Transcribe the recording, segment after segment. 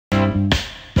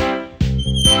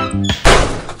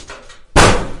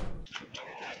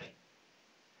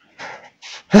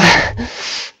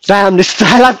Damn this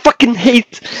style, I fucking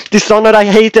hate Dishonored, I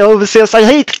hate the overseers, I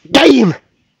hate the game!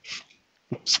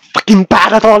 I'm so fucking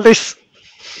bad at all this!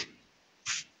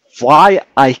 Why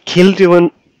I killed you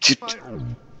and...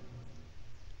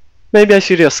 Maybe I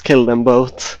should just kill them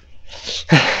both.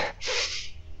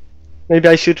 Maybe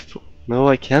I should... No,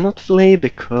 I cannot flee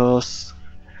because...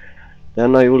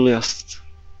 Then I will just...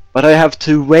 But I have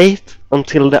to wait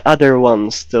until the other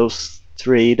ones, those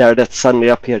three there that suddenly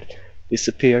appeared,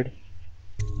 disappeared.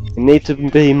 I need to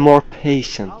be more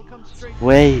patient.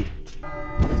 Wait.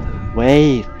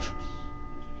 Wait.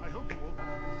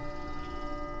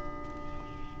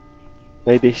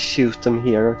 Maybe shoot them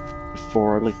here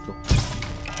before a little.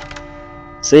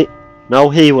 See? Now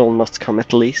he will not come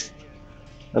at least.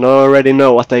 And I already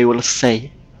know what they will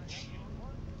say.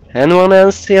 Anyone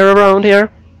else here around here?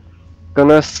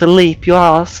 Gonna sleep your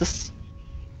asses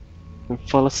and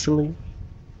fall asleep.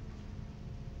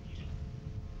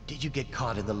 Did you get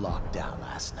caught in the lockdown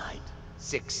last night?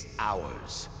 6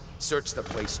 hours. Searched the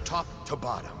place top to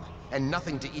bottom. And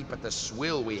nothing to eat but the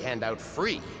swill we hand out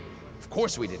free. Of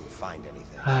course we didn't find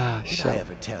anything. Did I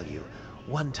ever tell you?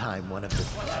 One time one of the...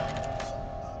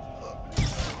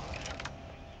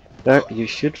 There, you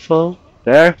should fall.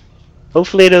 There.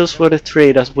 Hopefully those were the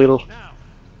three that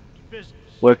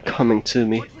were coming to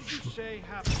me.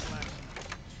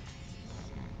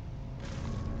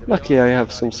 Lucky I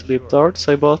have some sleep darts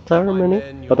I bought there,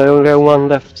 many, but I only have one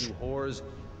left.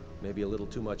 Maybe a little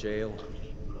too much ale.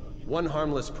 One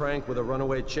harmless prank with a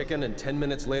runaway chicken, and 10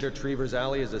 minutes later Trevor's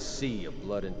Alley is a sea of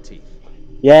blood and teeth.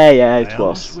 Yeah, it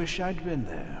was. I wish I'd been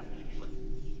there.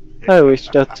 I wish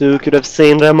that you could have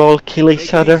seen them all kill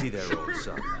each other,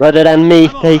 rather than me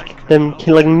take them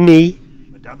killing me.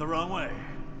 But down the wrong way.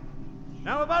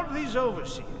 Now about these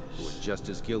overseers. Who was just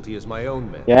as guilty as my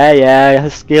own men. Yeah,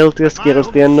 as guilty as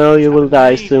guilty. I know you will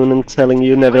die soon and telling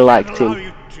you never liked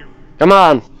him. Come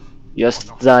on!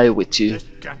 Just die with you. This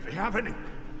can't be happening.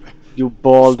 You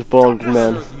bald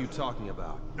man.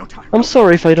 I'm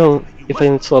sorry if I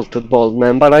insulted bald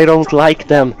men, but I don't like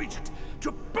them.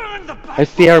 I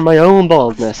fear my own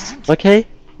baldness, okay?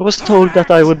 I was told that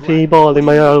I would be bald in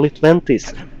my early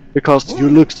 20s, because you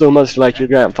look so much like your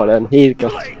grandfather and he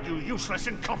got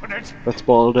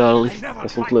bald early.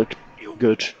 Doesn't look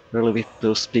good, really, with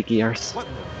those big ears.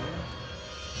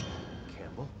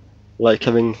 Like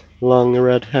having long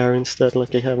red hair instead,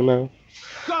 like I have now.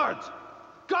 Guards!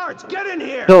 Guards, get in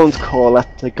here! Don't call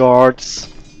at the guards.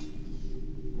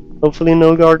 Hopefully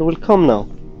no guard will come now.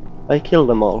 I killed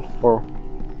them all, or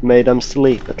made them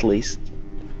sleep at least.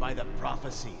 By the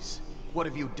prophecies, what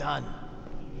have you done?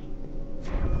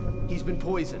 He's been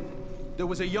poisoned. There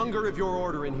was a younger of your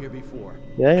order in here before.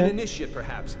 Yeah. An initiate,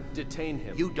 perhaps. Detain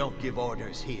him. You don't give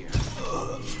orders here.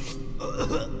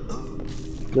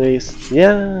 Please.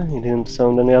 Yeah, he didn't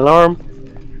sound any alarm.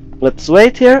 Let's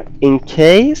wait here, in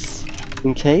case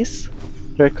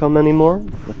there come any more.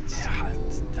 Let's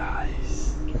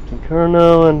Captain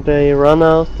Colonel and they run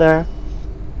out there.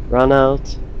 Run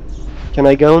out. Can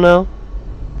I go now?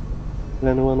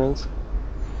 Anyone else?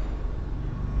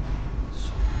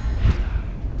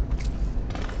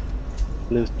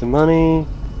 Loot the money.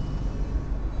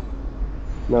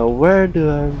 Now where do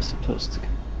I'm supposed to go?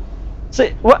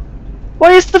 See, what?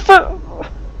 Why is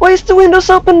the windows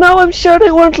open now? I'm sure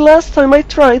they weren't last time I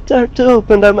tried there to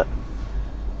open them.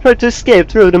 Tried to escape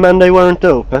through them and they weren't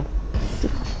open.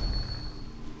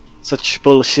 Such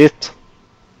bullshit.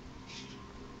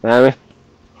 Damn it.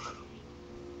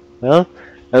 Well,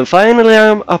 and finally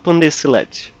I'm up on this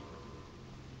ledge.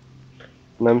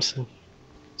 And I'm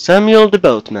Samuel the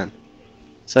boatman.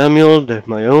 Samuel,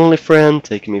 my only friend,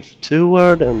 taking me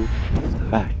toward and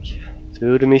back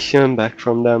to the mission, back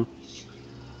from them.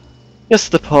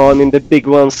 Just a pawn in the big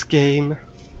one's game,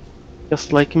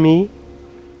 just like me.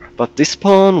 But this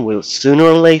pawn will sooner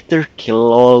or later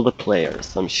kill all the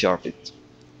players, I'm sure of it.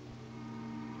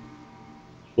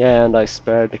 Yeah, and I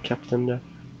spared the captain there.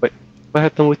 Wait, what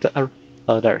happened with the arrow?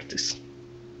 Oh, there it is.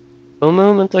 For a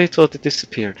moment I thought it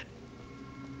disappeared.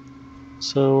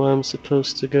 So I'm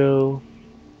supposed to go...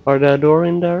 Are there a door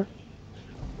in there?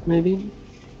 Maybe?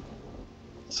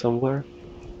 Somewhere.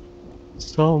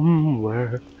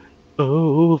 Somewhere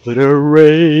over the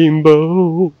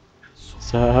rainbow,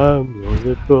 Samuel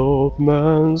the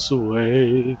boatman's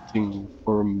waiting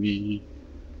for me.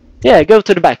 Yeah, go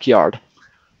to the backyard.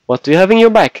 What do you have in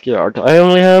your backyard? I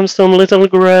only have some little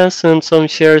grass and some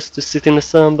chairs to sit in the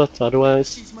sun, but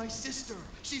otherwise... She's my sister.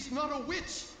 She's not a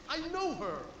witch. I know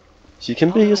her. She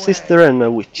can be your sister and a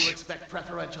witch. You expect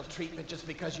preferential treatment just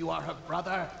because you are her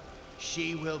brother?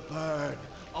 She will burn.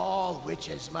 All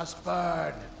witches must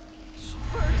burn.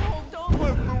 Bertold, don't.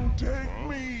 But don't take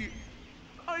me.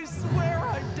 I swear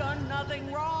I've done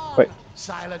nothing wrong. Wait.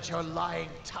 Silence your lying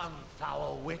tongue,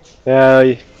 foul witch.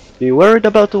 Yeah, be worried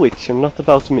about the witch and not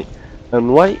about me.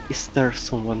 And why is there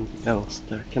someone else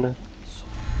there? Can I?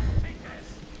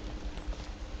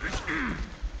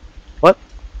 What?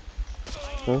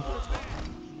 Huh?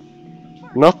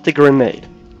 Not the grenade.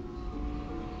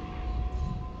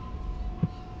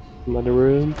 Another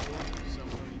room.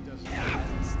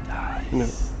 No.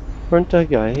 Weren't that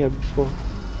guy here before?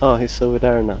 Oh, he's over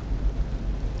there now.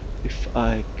 If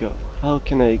I go, how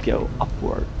can I go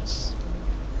upwards?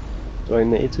 Do I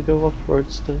need to go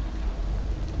upwards though?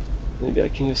 Maybe I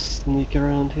can just sneak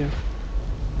around here.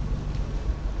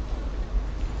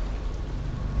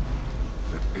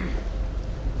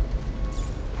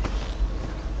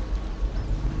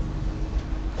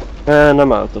 And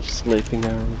I'm out of sleeping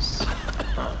arrows.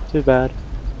 Too bad.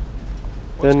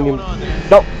 What's Then going you... on there?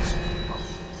 No!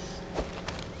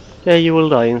 Yeah, you will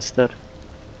die instead.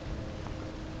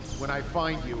 When I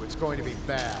find you, it's going to be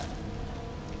bad.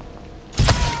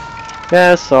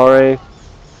 Yeah, sorry.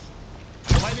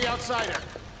 Play the outsider.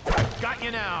 I've got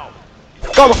you now.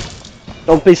 Come on!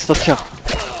 Don't be such a...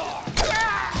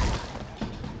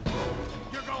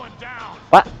 You're going down.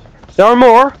 What? There are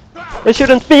more? There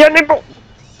shouldn't be any more!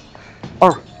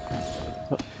 Or...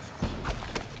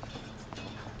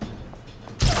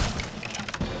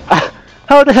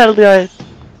 How the hell did I...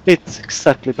 It's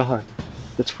exactly behind.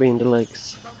 Between the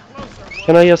legs. Come closer.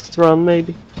 Can I just run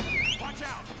maybe? Watch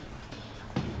out.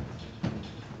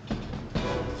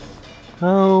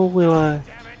 How will I...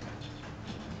 Damn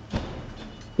it.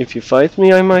 If you fight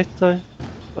me I might die.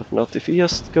 But not if you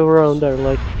just go around there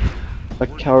like a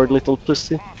coward little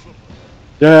pussy.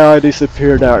 Yeah, I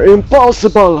disappear there.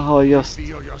 Impossible! I just...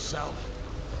 Feel yourself.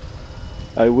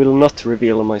 I will not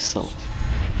reveal myself.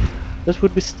 That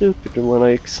would be stupid when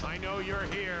I... I know you're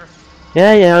here.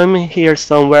 Yeah, I'm here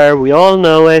somewhere, we all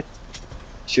know it.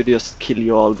 Should just kill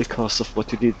you all because of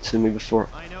what you did to me before.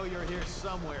 I know you're here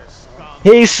somewhere, scum.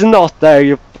 He's not there,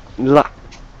 you...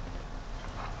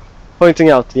 Pointing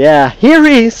out, yeah, here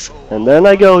he is! And then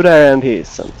I go there and he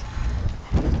isn't.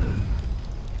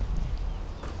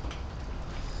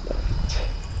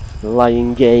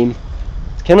 Lying game.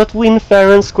 It cannot win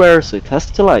fair and square, so it has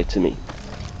to lie to me.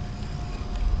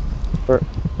 Or...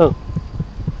 oh.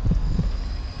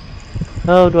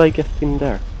 How do I get in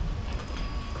there?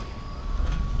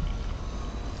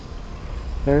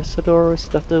 There's a door, is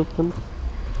that open?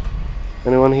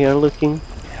 Anyone here looking?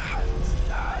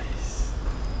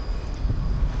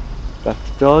 That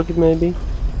dog, maybe?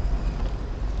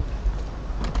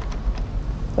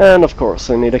 And of course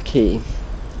I need a key.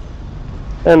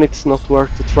 And it's not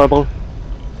worth the trouble.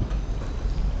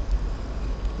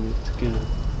 Need to go.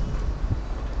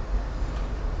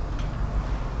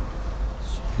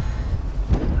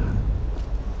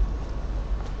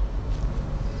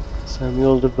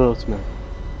 Samuel the boatman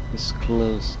is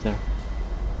close there.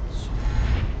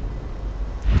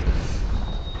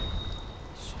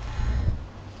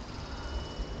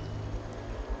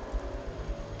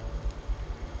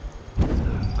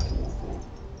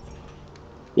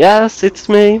 Yes, it's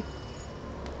me.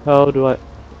 How do I...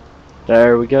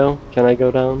 There we go. Can I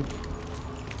go down?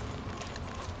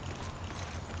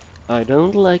 I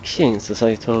don't like chains, as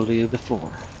I told you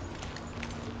before.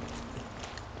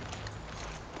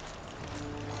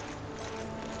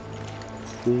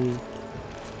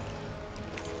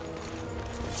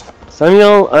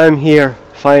 Samuel, I'm here,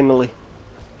 finally.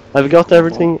 I've got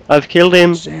everything. I've killed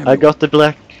him. I got the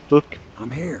black book.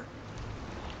 I'm here.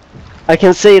 I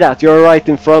can see that. You're right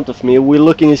in front of me. We're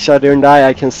looking each other in the eye.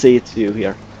 I can see it you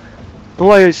here. And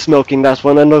why are you smoking that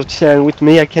one and not sharing with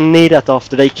me? I can need that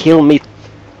after they kill me.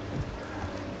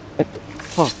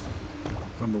 Oh.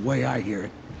 From the way I hear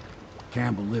it,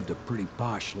 Campbell lived a pretty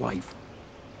posh life.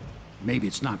 Maybe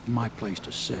it's not my place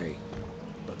to say,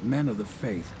 but men of the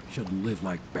faith shouldn't live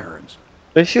like barons.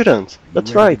 They shouldn't.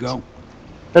 That's ready right. to go?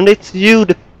 And it's you,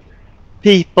 the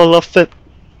people of the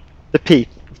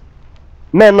people.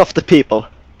 Men of the people.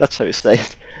 That's how you say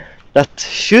it. That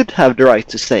should have the right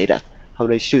to say that. How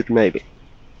they should, maybe.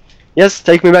 Yes,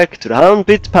 take me back to the Hound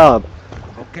Pit pub.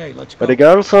 Okay, let's go. But the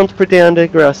girls aren't pretty and the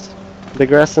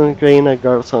grass and green and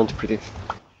girls aren't pretty.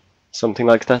 Something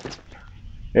like that.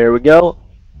 Here we go.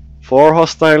 4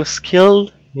 hostiles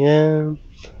killed. Yeah.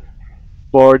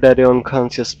 4 dead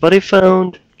unconscious body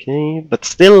found. Okay, but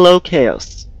still low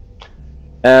chaos.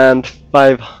 And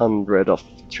 500 of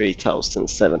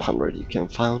 3,700 you can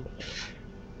find.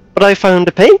 But I found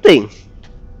the painting.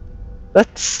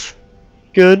 That's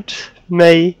good,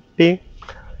 maybe. maybe.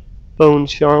 Bone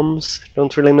charms,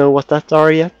 don't really know what that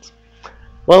are yet.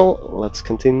 Well, let's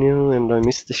continue, and I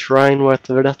missed the shrine,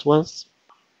 whatever that was.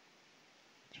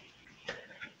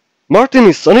 Martin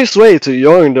is on his way to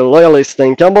join the Loyalists,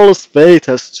 and Campbell's fate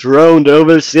has thrown the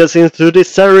Overseers into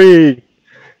disarray.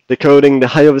 Decoding the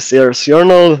High Overseer's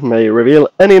journal may reveal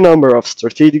any number of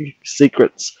strategic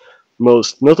secrets,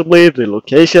 most notably the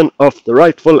location of the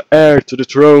rightful heir to the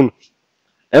throne,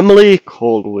 Emily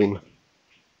Caldwin.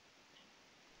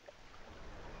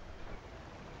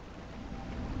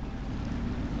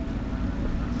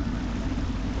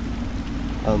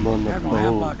 I'm on the Admiral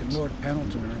Hadlock boat. and Lord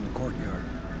Pendleton are in the courtyard.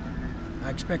 I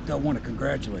expect they'll want to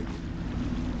congratulate you.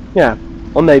 Yeah,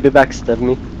 or maybe backstab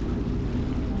me.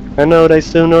 I know they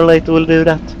sooner or later will do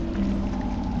that.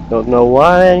 Don't know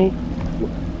why.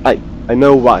 I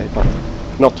know why, but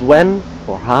not when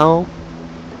or how.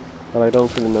 But I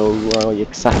don't really know why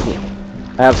exactly.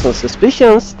 I have some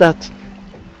suspicions that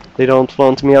they don't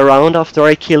want me around after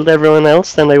I killed everyone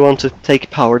else, and they want to take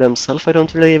power themselves. I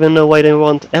don't really even know why they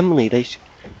want Emily. They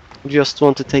just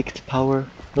want to take the power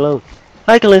alone.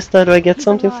 Hi Callista, do I get He's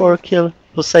something for a alive. kill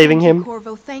for saving Thank you, him?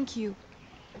 Corvo, thank you.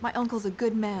 My uncle's a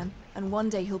good man, and one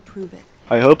day he'll prove it.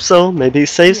 I hope so. Maybe he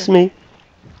saves Here. me.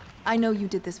 I know you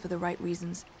did this for the right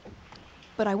reasons,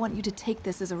 but I want you to take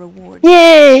this as a reward.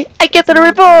 Yay! I get It's the an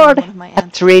old poem reward! one of my A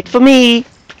aunts treat wrote for me. me!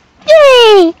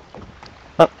 Yay!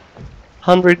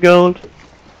 100 gold.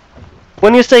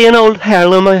 When you say an old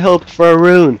heirloom, I hoped for a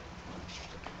rune.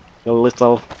 A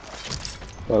little...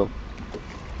 Well...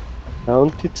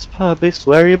 Countess pub is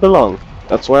where you belong.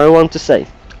 That's what I want to say.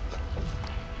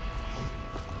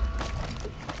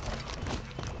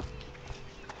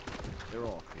 They're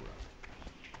all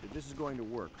corrupt. If this is going to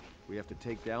work, we have to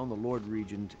take down the Lord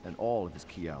Regent and all of his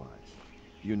key allies.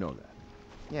 You know that.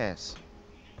 Yes.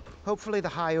 Hopefully the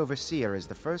High Overseer is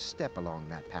the first step along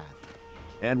that path.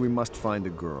 And we must find the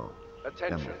girl.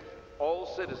 Attention, Emily. all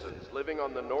citizens living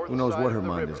on the north Who knows side what her of the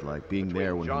mind river, is like, being between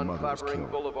there when her John mother was Clavering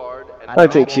killed. Boulevard and I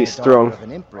think imagine she's the daughter strong. of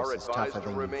an empress are is advised tougher to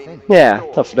than you remain think. Yeah,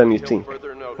 indoors tougher than you until think.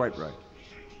 further notice. Quite right.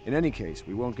 In any case,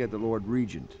 we won't get the Lord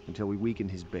Regent until we weaken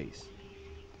his base.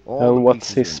 All the And what's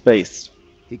pieces his are in space? place.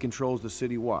 He controls the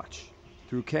City Watch.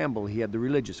 Through Campbell, he had the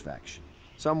religious faction.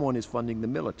 Someone is funding the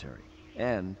military.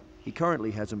 And he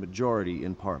currently has a majority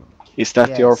in Parliament. Is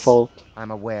that your Yes, fault? I'm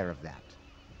aware of that.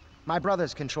 My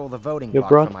brothers control the voting Your block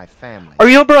brother? for my family. Are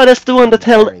your brothers the one that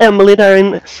held Very- Emily there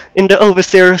in the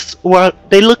Overseer's world?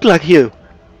 They look like you.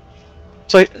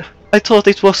 So I thought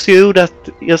it was you that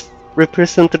just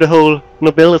represented the whole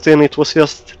nobility, and it was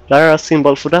just there a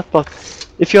symbol for that. But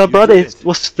if your You brother, did it it.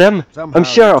 was them. Somehow I'm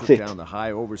sure you of took it. down the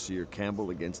High Overseer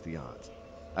Campbell against the odds.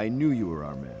 I knew you were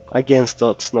our man. Against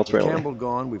odds, not With really. Campbell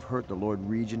gone, we've hurt the Lord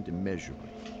Regent immeasurably.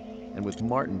 And with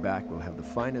Martin back, we'll have the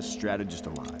finest strategist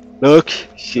alive. Look,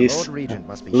 The she's Lord Regent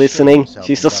must be listening. shitting himself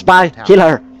She's in a spy. Dunwich Tower. Kill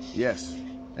her. Yes,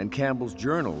 and Campbell's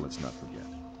journal, let's not forget.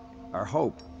 Our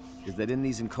hope is that in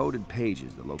these encoded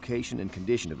pages, the location and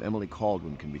condition of Emily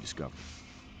Caldwin can be discovered.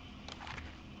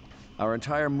 Our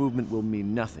entire movement will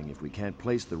mean nothing if we can't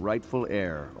place the rightful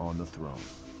heir on the throne.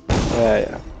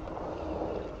 Yeah.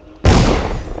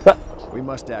 But We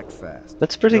must act fast.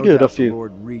 that's pretty No good doubt of the you.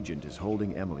 Lord Regent is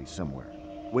holding Emily somewhere,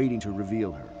 waiting to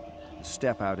reveal her, to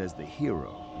step out as the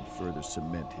hero and further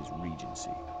cement his regency.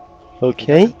 If he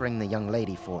Okay. doesn't bring the young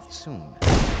lady forth soon,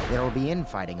 there will be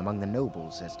infighting among the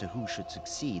nobles as to who should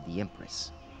succeed the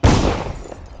Empress.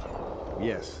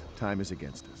 Yes, time is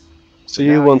against us. So But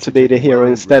you now want to should be take the a hero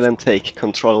well-earned instead and rest. take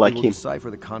control like We will him.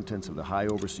 decipher the contents of the High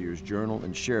Overseer's journal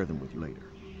and share them with you later.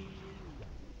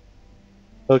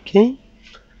 Okay.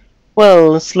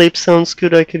 Well, sleep sounds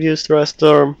good. I could use the rest.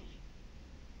 Or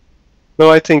no,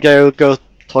 I think I will go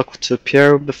talk to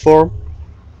Pierre before.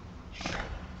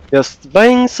 Just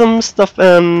buying some stuff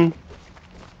and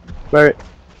where?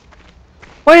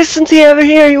 Why isn't he ever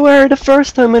here? You were the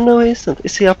first time. I know he isn't.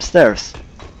 Is he upstairs?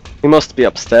 He must be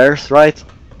upstairs, right?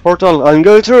 Portal. I'm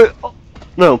going through. Oh,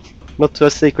 no, not to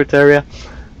a secret area.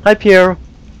 Hi Pierre.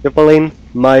 Pauline.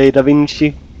 My Da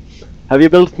Vinci. Have you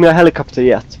built me a helicopter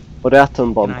yet? Or the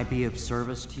atom bomb? Can I be of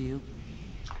service to you?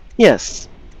 Yes.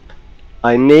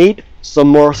 I need some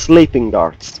more sleeping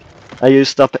guards. I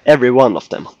used up every one of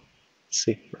them.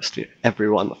 See, every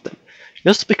one of them.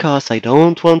 Just because I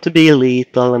don't want to be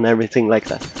lethal and everything like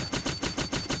that.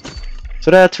 So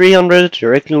there are 300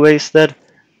 directly wasted.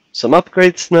 Some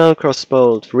upgrades now,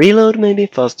 crossbow reload maybe,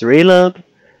 fast reload.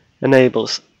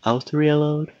 Enables auto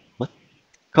reload. What?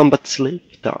 Combat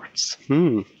sleep darts.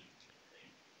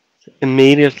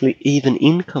 Immediately even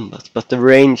in combat, but the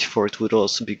range for it would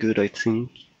also be good, I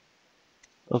think.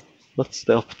 Oh, what's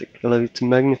the optic? Allow you to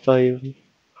magnify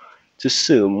to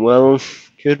zoom. Well,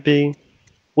 could be.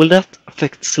 Will that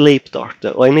affect sleep dart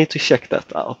though? I need to check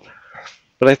that out.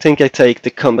 But I think I take the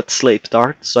combat sleep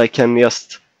dart so I can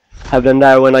just have them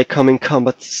there when I come in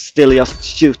combat, still just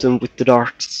shoot them with the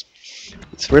darts.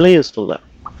 It's really useful though.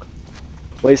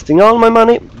 Wasting all my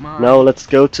money. Now let's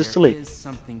go to sleep. There is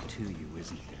something to you,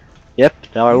 isn't there? Yep,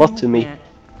 there are a lot to me. went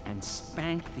and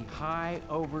spanked the High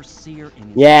Overseer in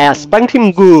his Yeah, own spanked him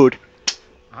house. good.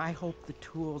 I hope the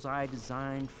tools I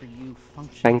designed for you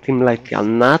function. Spanked him like a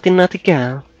naughty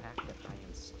girl.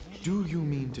 Do you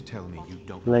mean to tell me you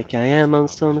don't? Like I am on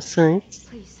some sites.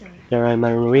 Please, sir. There I'm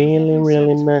a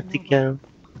really naughty girl.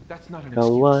 That's not an Go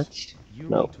excuse. watch. You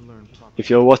No. need to learn proper. If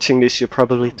you're watching this, you're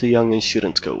probably too young and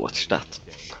shouldn't go watch that.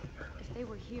 If they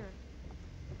were here,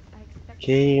 I expect.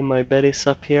 Okay, my bed is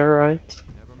up here, right?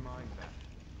 Never mind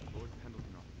that. Lord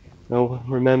Pendleton offered.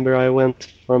 No, remember I went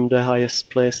from the highest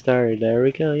place there. There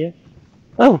we go, yeah.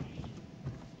 Oh!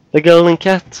 The golden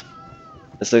cat!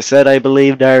 As I said, I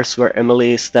believe there's where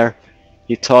Emily is there.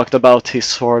 He talked about his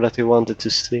sword that he wanted to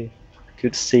see.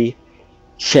 Could see.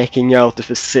 Checking out the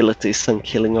facilities and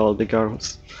killing all the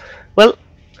girls. Well,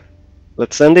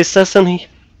 let's end this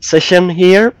session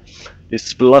here.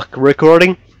 This block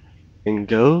recording. And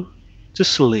go to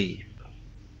sleep.